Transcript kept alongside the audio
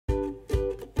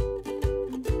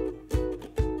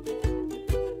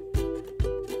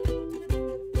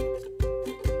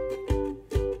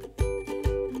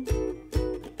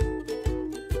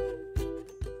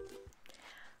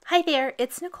Hi there,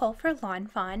 it's Nicole for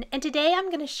Lawnfawn, and today I'm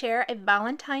going to share a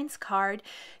Valentine's card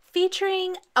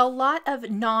featuring a lot of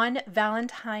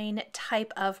non-Valentine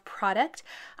type of product.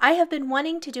 I have been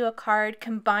wanting to do a card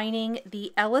combining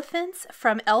the elephants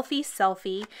from Elphie,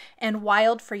 Selfie, and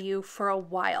Wild for You for a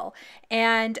while,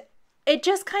 and it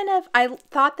just I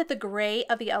thought that the gray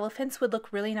of the elephants would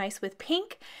look really nice with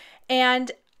pink,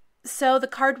 and so the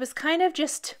card was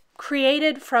just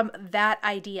created from that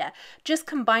idea, just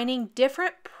combining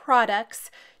different products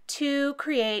to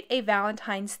create a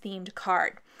Valentine's themed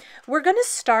card. We're going to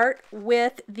start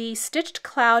with the stitched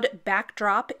cloud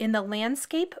backdrop in the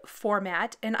landscape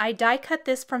format, and I die cut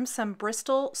this from some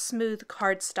Bristol smooth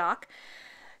cardstock.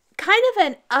 Kind of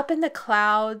an up in the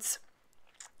clouds,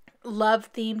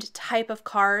 love themed type of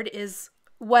card is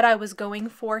what I was going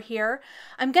for here.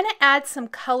 I'm going to add some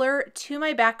color to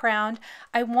my background.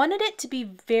 I wanted it to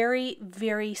be very,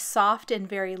 very soft and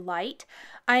very light.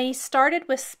 I started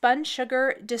with Spun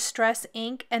Sugar Distress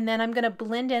ink, and then I'm going to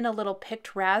blend in a little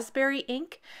picked raspberry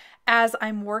ink as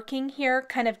I'm working here,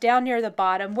 kind of down near the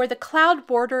bottom where the cloud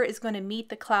border is going to meet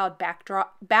the cloud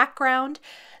background.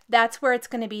 That's where it's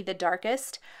going to be the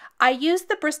darkest. I used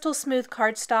the Bristol Smooth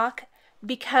cardstock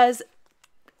because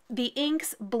the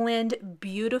inks blend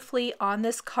beautifully on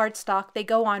this cardstock. They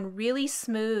go on really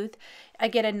smooth. I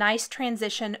get a nice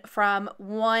transition from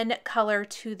one color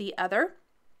to the other.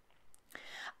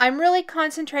 I'm really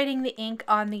concentrating the ink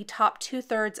on the top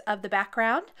 2/3 of the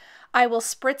background. I will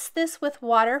spritz this with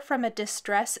water from a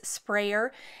distress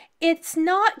sprayer. It's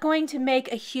not going to make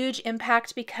a huge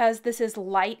impact because this is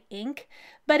light ink,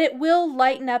 but it will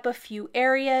lighten up a few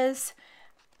areas,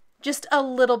 just a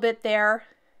little bit there.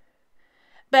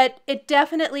 But it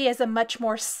definitely is a much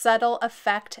more subtle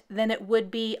effect than it would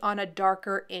be on a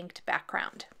darker inked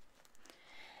background.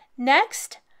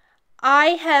 Next, I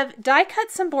have die cut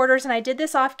some borders, and I did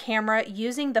this off camera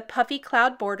using the Puffy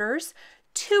Cloud borders.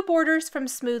 2 borders from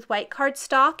smooth white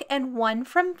cardstock and 1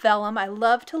 from vellum. I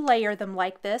love to layer them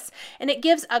like this, and it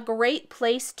gives a great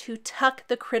place to tuck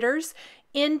the critters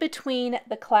in between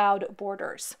the cloud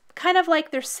borders, kind of like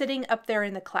they're sitting up there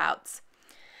in the clouds.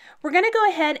 We're going to go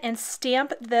ahead and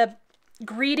stamp the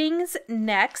greetings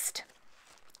next,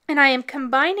 and I am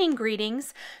combining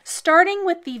greetings starting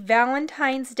with the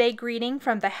Valentine's Day greeting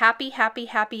from the Happy Happy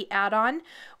Happy add-on.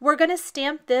 We're going to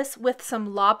stamp this with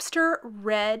some lobster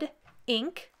red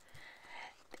ink,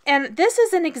 and this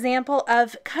is an example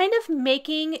of kind of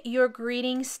making your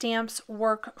greeting stamps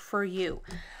work for you.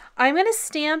 I'm going to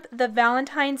stamp the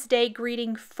Valentine's Day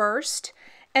greeting first,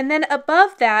 and then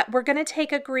above that, we're going to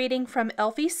take a greeting from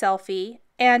Elphie Selfie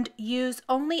and use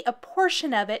only a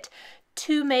portion of it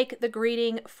to make the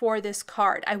greeting for this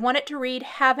card. I want it to read,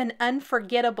 "Have an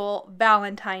unforgettable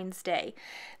Valentine's Day."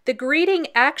 The greeting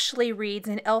actually reads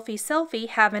in Elphie Selfie,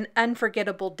 "Have an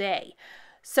unforgettable day."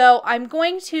 So I'm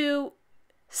going to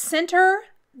center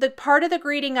the part of the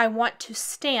greeting I want to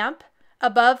stamp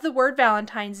above the word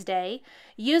Valentine's Day,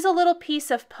 use a little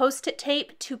piece of Post-it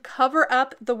tape to cover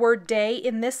up the word day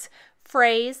in this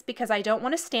phrase because I don't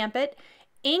want to stamp it,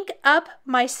 ink up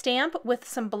my stamp with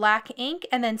some black ink,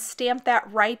 and then stamp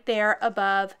that right there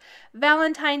above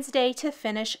Valentine's Day to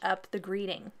finish up the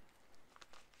greeting.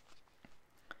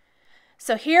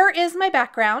 So here is my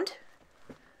background.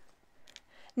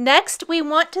 Next, we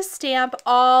want to stamp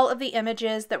all of the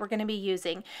images that we're going to be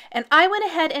using. And I went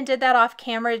ahead and did that off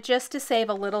camera just to save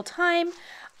a little time.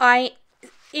 I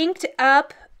inked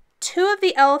up 2 of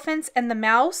the elephants and the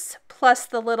mouse, plus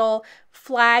the little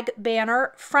flag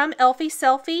banner from Elphie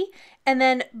Selfie, and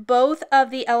then both of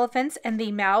the elephants and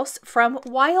the mouse from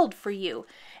Wild for You.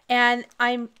 And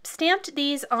I stamped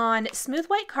these on smooth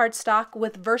white cardstock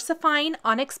with VersaFine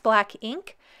Onyx Black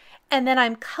ink. And then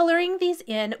I'm coloring these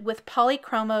in with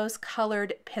Polychromos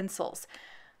colored pencils.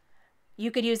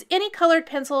 You could use any colored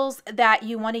pencils that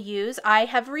you want to use. I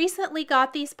have recently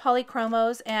got these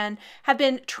Polychromos and have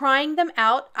been trying them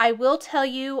out. I will tell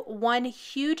you one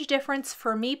huge difference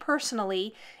for me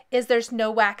personally is there's no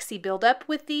waxy buildup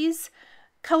with these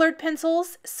colored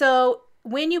pencils. So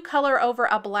when you color over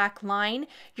a black line,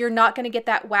 you're not going to get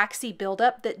that waxy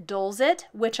buildup that dulls it,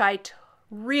 which I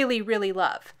really, really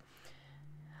love.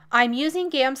 I'm using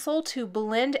Gamsol to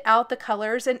blend out the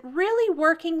colors and really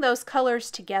working those colors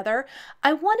together.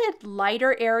 I wanted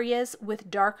lighter areas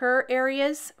with darker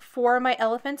areas for my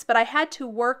elephants, but I had to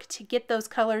work to get those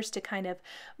colors to kind of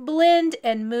blend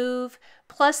and move,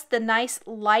 plus the nice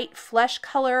light flesh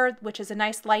color, which is a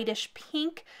nice lightish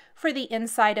pink for the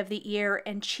inside of the ear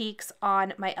and cheeks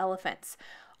on my elephants.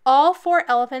 All 4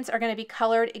 elephants are going to be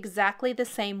colored exactly the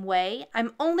same way.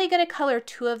 I'm only going to color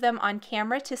 2 of them on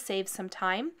camera to save some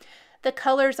time. The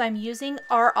colors I'm using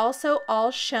are also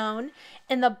all shown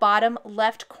in the bottom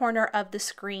left corner of the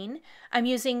screen. I'm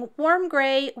using Warm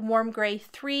Gray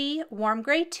 3, Warm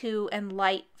Gray 2, and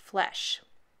Light Flesh.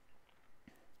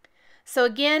 So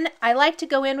again, I like to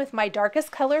go in with my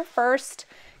darkest color first,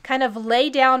 kind of lay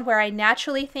down where I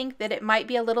naturally think that it might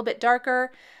be a little bit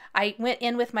darker. I went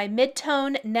in with my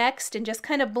mid-tone next and just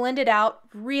kind of blended out,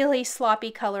 really sloppy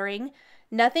coloring.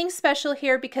 Nothing special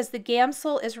here because the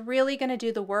Gamsol is really going to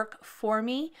do the work for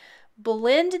me.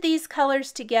 Blend these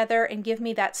colors together and give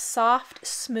me that soft,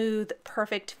 smooth,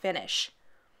 perfect finish.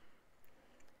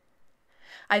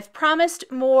 I've promised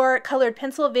more colored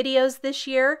pencil videos this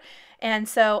year, and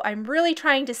so I'm really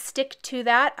trying to stick to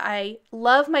that. I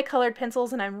love my colored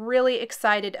pencils and I'm really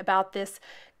excited about this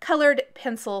colored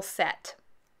pencil set.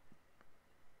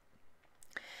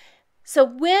 So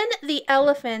when the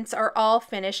elephants are all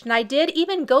finished, and I did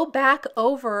even go back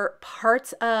over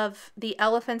parts of the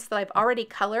elephants that I've already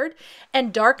colored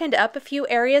and darkened up a few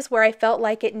areas where I felt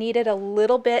like it needed a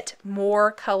little bit more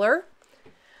color,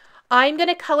 I'm going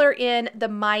to color in the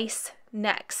mice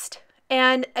next.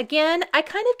 And again, I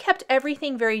kind of kept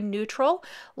everything very neutral,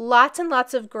 lots and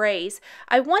lots of grays.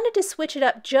 I wanted to switch it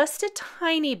up just a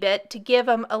tiny bit to give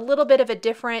them a little bit of a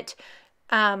different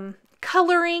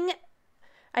coloring.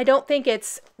 I don't think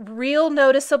it's real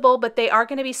noticeable, but they are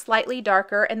going to be slightly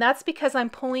darker, and that's because I'm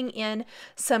pulling in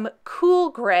some cool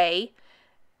gray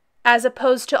as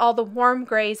opposed to all the warm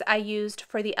grays I used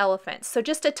for the elephants. So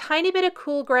just a tiny bit of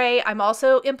cool gray. I'm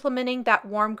also implementing that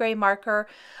warm gray marker,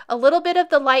 a little bit of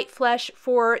the light flesh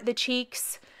for the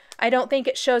cheeks. I don't think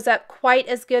it shows up quite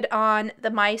as good on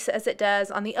the mice as it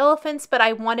does on the elephants, but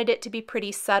I wanted it to be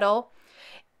pretty subtle.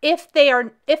 If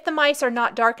the mice are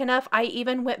not dark enough, I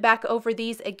even went back over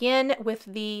these again with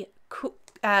the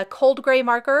cold gray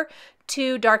marker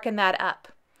to darken that up.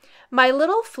 My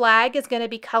little flag is going to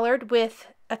be colored with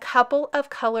a couple of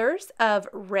colors of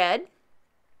red.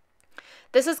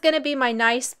 This is going to be my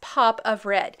nice pop of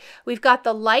red. We've got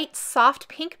the light soft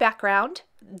pink background,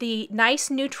 the nice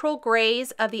neutral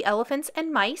grays of the elephants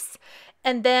and mice,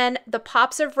 and then the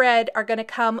pops of red are going to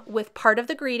come with part of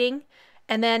the greeting,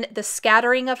 and then the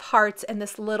scattering of hearts and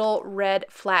this little red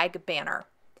flag banner.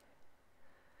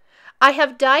 I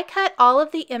have die cut all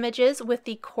of the images with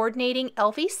the coordinating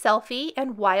Elphie Selfie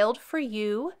and Wild for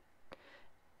You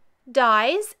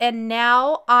dies, and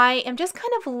now I am just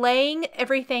kind of laying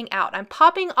everything out. I'm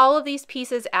popping all of these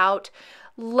pieces out,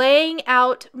 laying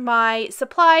out my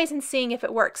supplies and seeing if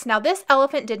it works. Now this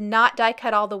elephant did not die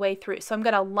cut all the way through, so I'm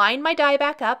going to line my die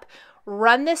back up,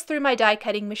 run this through my die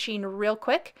cutting machine real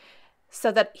quick so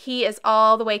that he is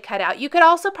all the way cut out. You could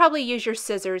also probably use your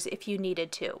scissors if you needed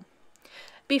to.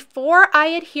 Before I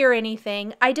adhere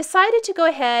anything, I decided to go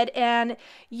ahead and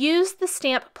use the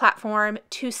stamp platform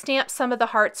to stamp some of the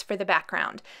hearts for the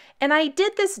background. And I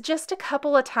did this just a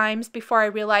couple of times before I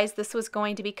realized this was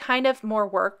going to be kind of more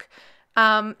work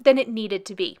than it needed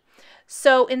to be.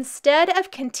 So instead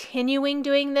of continuing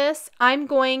doing this, I'm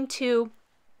going to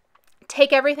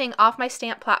take everything off my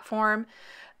stamp platform,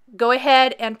 go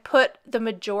ahead and put the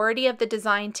majority of the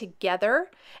design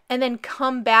together, and then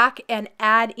come back and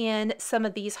add in some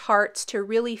of these hearts to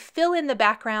really fill in the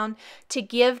background to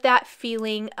give that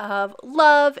feeling of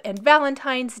love and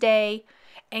Valentine's Day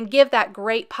and give that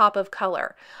great pop of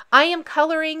color. I am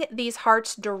coloring these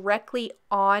hearts directly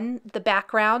on the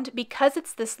background because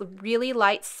it's this really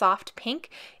light soft pink.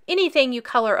 Anything you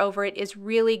color over it is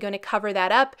really going to cover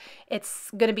that up. It's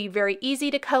going to be very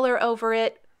easy to color over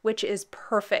it, which is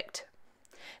perfect.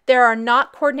 There are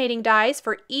not coordinating dies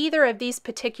for either of these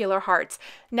particular hearts.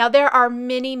 Now there are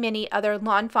many, many other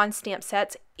lawnfawn stamp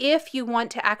sets. If you want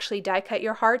to actually die cut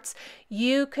your hearts,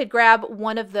 you could grab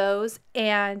one of those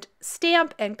and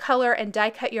stamp and color and die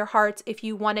cut your hearts if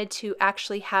you wanted to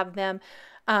actually have them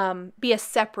be a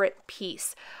separate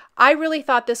piece. I really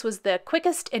thought this was the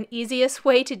quickest and easiest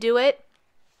way to do it,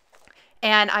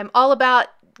 and I'm all about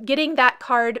getting that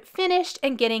card finished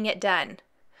and getting it done.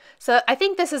 So I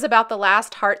think this is about the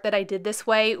last heart that I did this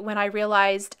way when I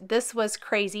realized this was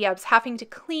crazy. I was having to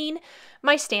clean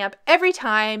my stamp every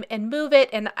time and move it,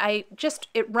 and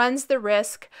it runs the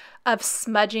risk of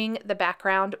smudging the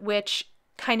background, which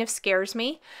kind of scares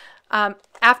me.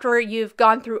 After you've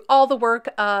gone through all the work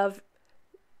of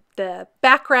the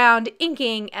background,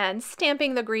 inking, and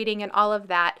stamping the greeting and all of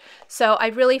that. So I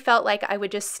really felt like I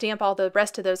would just stamp all the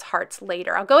rest of those hearts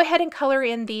later. I'll go ahead and color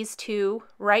in these two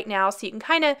right now so you can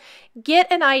kind of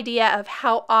get an idea of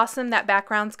how awesome that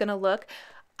background's going to look.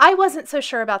 I wasn't so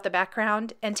sure about the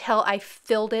background until I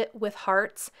filled it with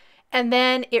hearts, and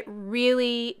then it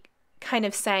really kind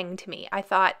of sang to me. I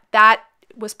thought that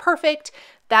was perfect.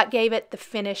 that gave it the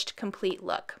finished, complete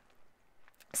look.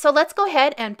 So let's go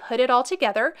ahead and put it all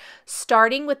together,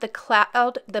 starting with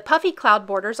the puffy cloud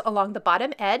borders along the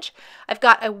bottom edge. I've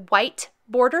got a white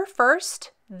border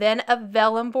first, then a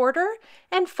vellum border,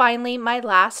 and finally my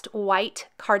last white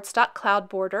cardstock cloud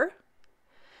border.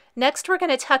 Next, we're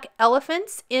going to tuck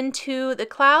elephants into the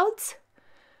clouds.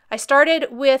 I started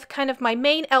with kind of my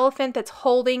main elephant that's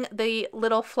holding the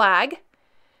little flag.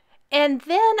 And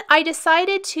then I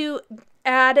decided to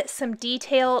add some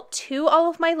detail to all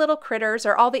of my little critters,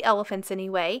 or all the elephants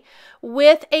anyway,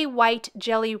 with a white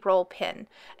jelly roll pen.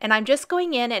 And I'm just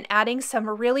going in and adding some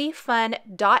really fun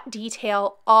dot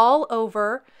detail all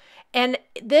over. And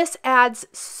this adds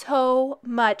so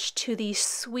much to these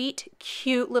sweet,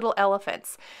 cute little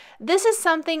elephants. This is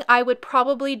something I would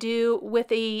probably do with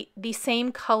the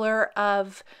same color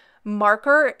of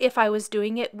marker if I was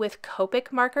doing it with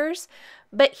Copic markers.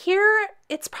 But here,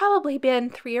 it's probably been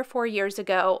 3 or 4 years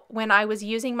ago when I was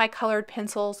using my colored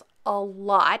pencils a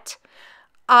lot.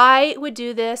 I would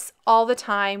do this all the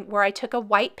time where I took a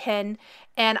white pen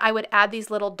and I would add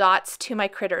these little dots to my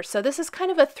critters. So this is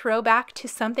kind of a throwback to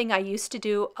something I used to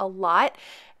do a lot.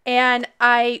 And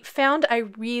I found I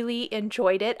really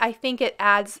enjoyed it. I think it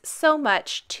adds so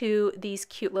much to these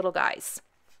cute little guys.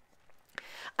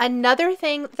 Another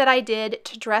thing that I did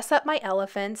to dress up my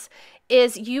elephants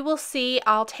is, you will see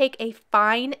I'll take a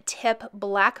fine tip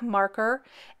black marker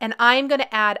and I'm going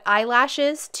to add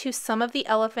eyelashes to some of the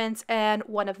elephants and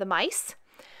one of the mice.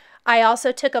 I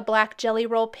also took a black jelly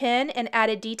roll pen and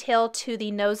added detail to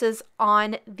the noses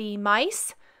on the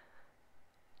mice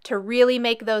to really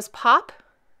make those pop.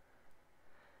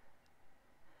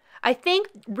 I think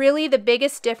really the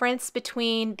biggest difference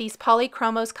between these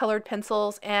Polychromos colored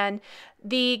pencils and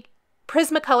the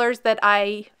Prismacolors that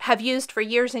I have used for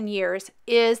years and years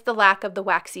is the lack of the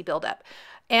waxy buildup.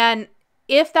 And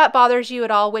if that bothers you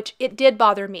at all, which it did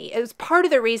bother me, it was part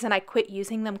of the reason I quit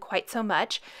using them quite so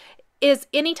much, is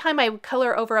anytime I would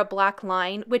color over a black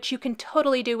line, which you can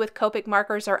totally do with Copic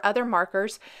markers or other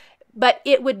markers, but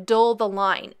it would dull the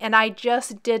line, and I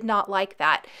just did not like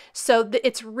that. So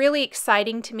it's really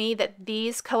exciting to me that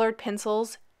these colored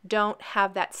pencils don't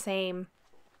have that same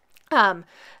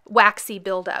waxy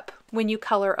buildup when you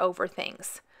color over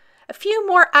things. A few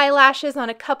more eyelashes on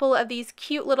a couple of these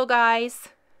cute little guys.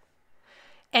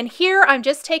 And here I'm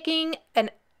just taking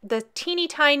the teeny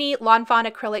tiny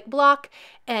lawnfawn acrylic block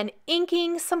and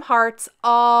inking some hearts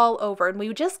all over. And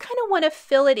we just kind of want to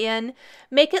fill it in,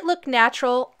 make it look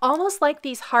natural, almost like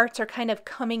these hearts are kind of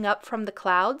coming up from the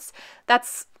clouds.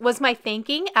 Was my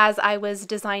thinking as I was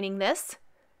designing this.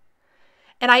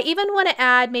 And I even want to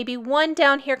add maybe one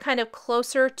down here kind of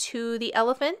closer to the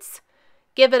elephants,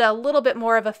 give it a little bit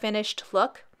more of a finished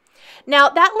look. Now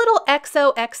that little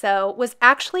XOXO was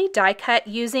actually die cut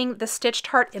using the Stitched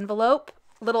Heart envelope,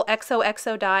 little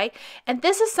XOXO die, and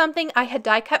this is something I had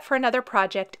die cut for another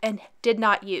project and did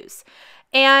not use.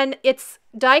 And it's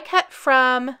die cut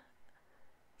from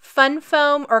Fun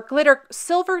Foam or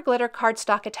silver glitter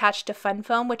cardstock attached to Fun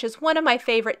Foam, which is one of my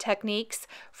favorite techniques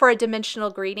for a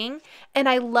dimensional greeting. And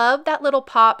I love that little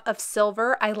pop of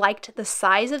silver. I liked the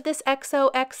size of this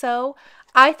XOXO.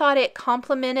 I thought it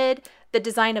complemented the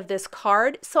design of this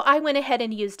card, so I went ahead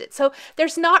and used it. So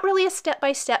there's not really a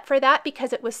step-by-step for that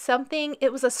because it was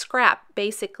a scrap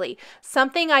basically.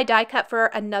 Something I die cut for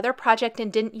another project and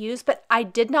didn't use, but I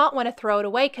did not want to throw it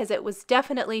away because it was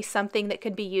definitely something that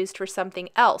could be used for something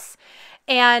else.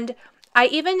 And I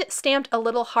even stamped a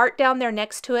little heart down there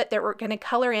next to it that we're going to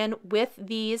color in with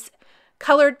these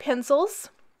colored pencils.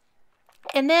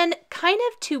 And then kind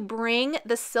of to bring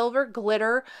the silver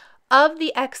glitter of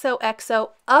the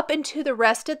XOXO up into the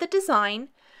rest of the design,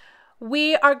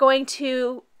 we are going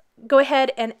to go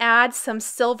ahead and add some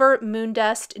silver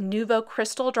Moondust Nouveau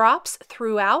Crystal drops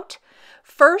throughout.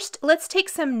 First, let's take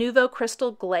some Nouveau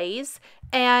Crystal glaze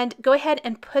and go ahead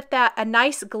and put a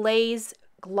nice glaze,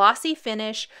 glossy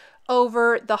finish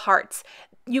over the hearts.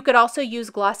 You could also use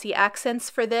glossy accents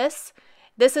for this.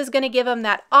 This is going to give them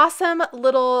that awesome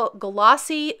little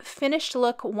glossy finished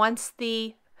look once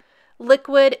the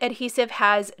liquid adhesive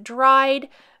has dried,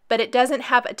 but it doesn't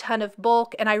have a ton of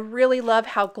bulk, and I really love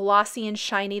how glossy and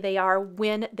shiny they are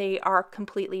when they are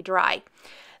completely dry.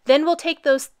 Then we'll take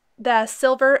the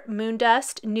silver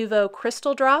Moondust Nouveau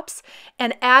Crystal drops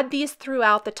and add these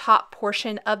throughout the top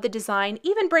portion of the design,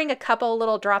 even bring a couple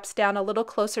little drops down a little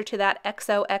closer to that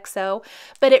XOXO,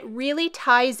 but it really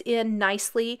ties in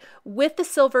nicely with the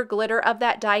silver glitter of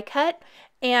that die cut.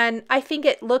 And I think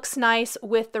it looks nice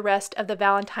with the rest of the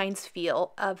Valentine's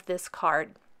feel of this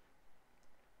card.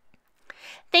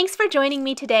 Thanks for joining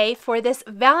me today for this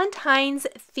Valentine's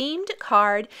themed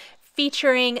card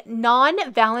featuring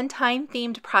non-Valentine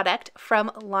themed product from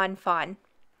lawnfawn.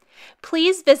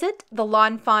 Please visit the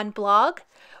lawnfawn blog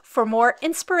for more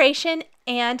inspiration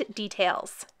and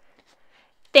details.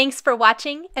 Thanks for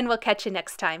watching, and we'll catch you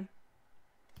next time.